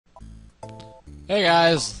Hey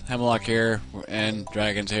guys, Hemlock here, and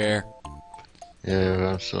Dragon's here.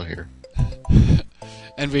 Yeah, I'm still here.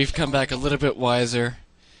 And we've come back a little bit wiser,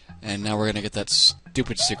 and now we're gonna get that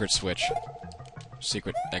stupid secret switch.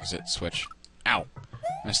 Secret exit switch. Ow!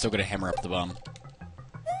 I still gotta hammer up the bum.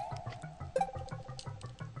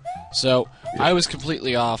 So, I was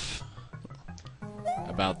completely off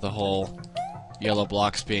about the whole yellow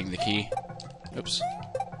blocks being the key. Oops.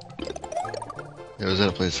 It was in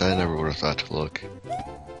a place I never would have thought to look.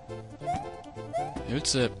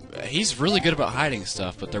 He's really good about hiding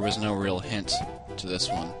stuff, but there was no real hint to this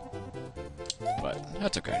one. But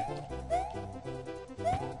that's okay.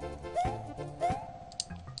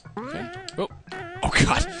 Okay. Oh, oh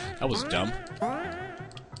God, that was dumb.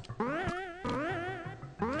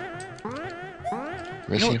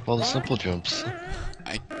 Missing up all the simple jumps.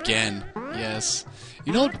 Again, yes.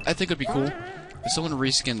 You know what I think would be cool? If someone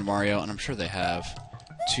reskinned Mario, and I'm sure they have,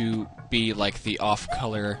 to be like the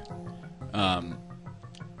off-color,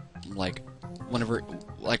 like whenever,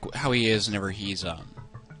 like how he is whenever he's,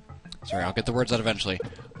 sorry, I'll get the words out eventually.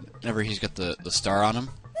 Whenever he's got the star on him.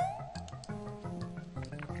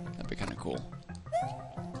 That'd be kind of cool.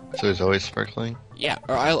 So he's always sparkling? Yeah,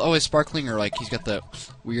 or always sparkling, or like he's got the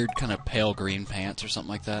weird kind of pale green pants or something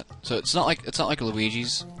like that. So it's not like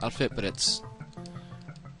Luigi's outfit, but it's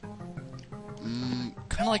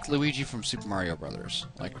kind of like Luigi from Super Mario Brothers.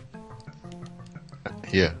 Like,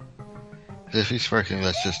 Yeah. If he's sparkling,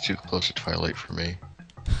 that's just too close to Twilight for me.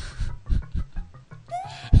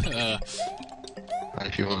 How do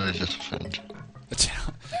people that just offend?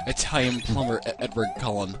 Italian plumber Edward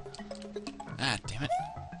Cullen. Ah, damn it.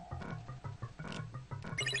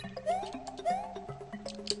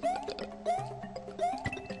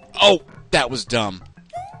 Oh, that was dumb.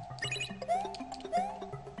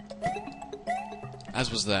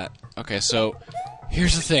 As was that. Okay, so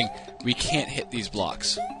here's the thing. We can't hit these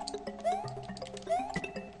blocks.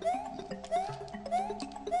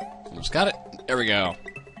 Almost got it. There we go.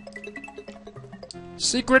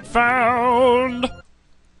 Secret found!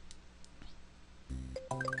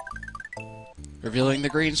 Revealing the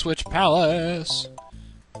Green Switch Palace.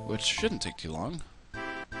 Which shouldn't take too long.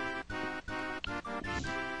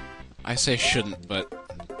 I say shouldn't, but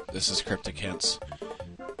this is CrypticHint's.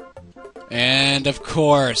 And of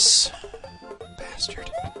course... Bastard.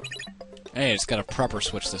 Hey, it's got a proper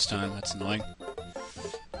switch this time. That's annoying.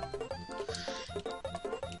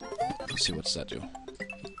 Let's see, what's that do?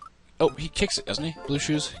 Oh, he kicks it, doesn't he? Blue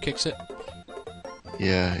Shoes kicks it.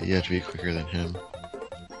 Yeah, you have to be quicker than him.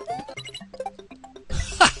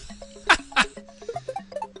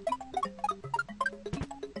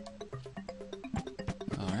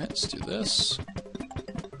 Alright, let's do this.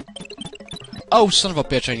 Oh, son of a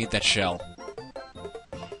bitch, I need that shell.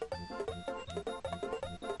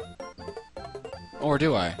 Or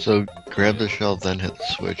do I? So grab the shell, then hit the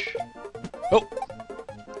switch. Oh!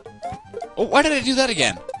 Oh, why did I do that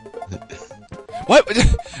again? What?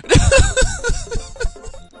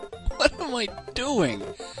 What am I doing?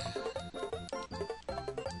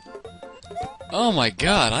 Oh my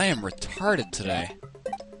god, I am retarded today.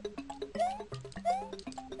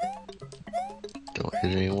 Don't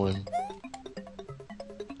hit anyone.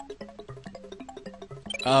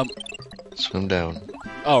 Swim down.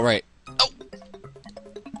 Oh, right. Oh!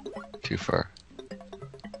 Too far.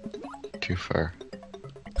 Too far.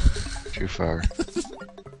 Too far.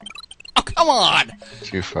 Oh, come on!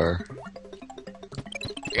 Too far.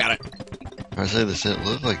 Got it. I say this didn't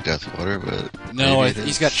look like Death Water, but No, maybe it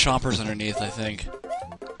he's is. got chompers underneath, I think.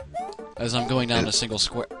 As I'm going down a single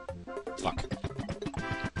square... Fuck.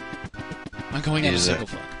 I'm going down a single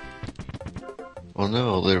fuck. Well,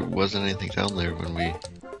 no, there wasn't anything down there when we...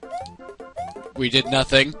 We did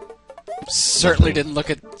nothing. Certainly didn't look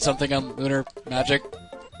at something on Lunar Magic.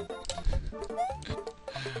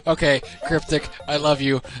 Okay, Cryptic, I love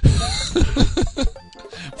you.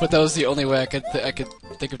 But that was the only way I could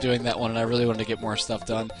think of doing that one, and I really wanted to get more stuff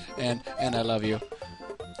done. And I love you.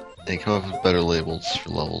 They come up with better labels for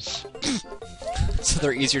levels. So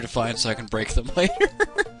they're easier to find, so I can break them later.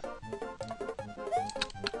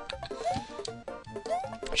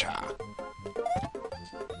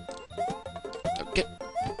 Okay.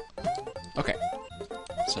 Okay.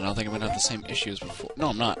 So I don't think I'm gonna have the same issues before. No,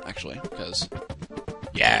 I'm not actually, because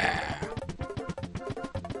yeah.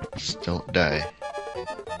 Just don't die.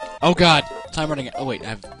 Oh god! Time running out. Oh wait, I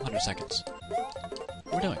have 100 seconds.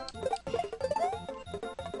 What are we doing?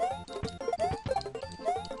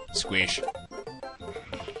 Squish.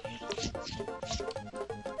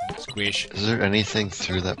 Squish. Is there anything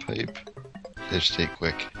through that pipe? Just stay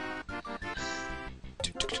quick.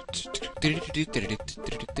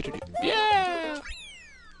 Yeah!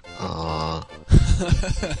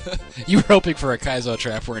 You were hoping for a Kaizo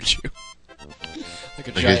trap, weren't you? Like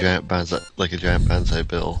a giant banzai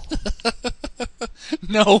bill.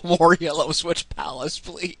 No more Yellow Switch Palace,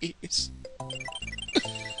 please.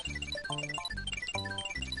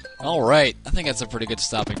 Alright, I think that's a pretty good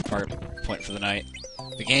stopping point for the night.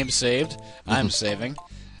 The game's saved, I'm saving,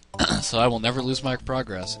 so I will never lose my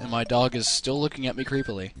progress, and my dog is still looking at me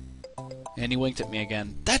creepily. And he winked at me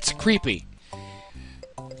again. That's creepy!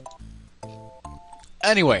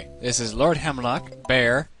 Anyway, this is Lord Hemlock,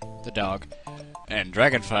 Bear, the dog, and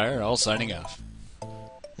Dragonfire all signing off.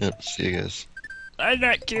 Yep, see you guys. Night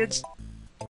night, kids!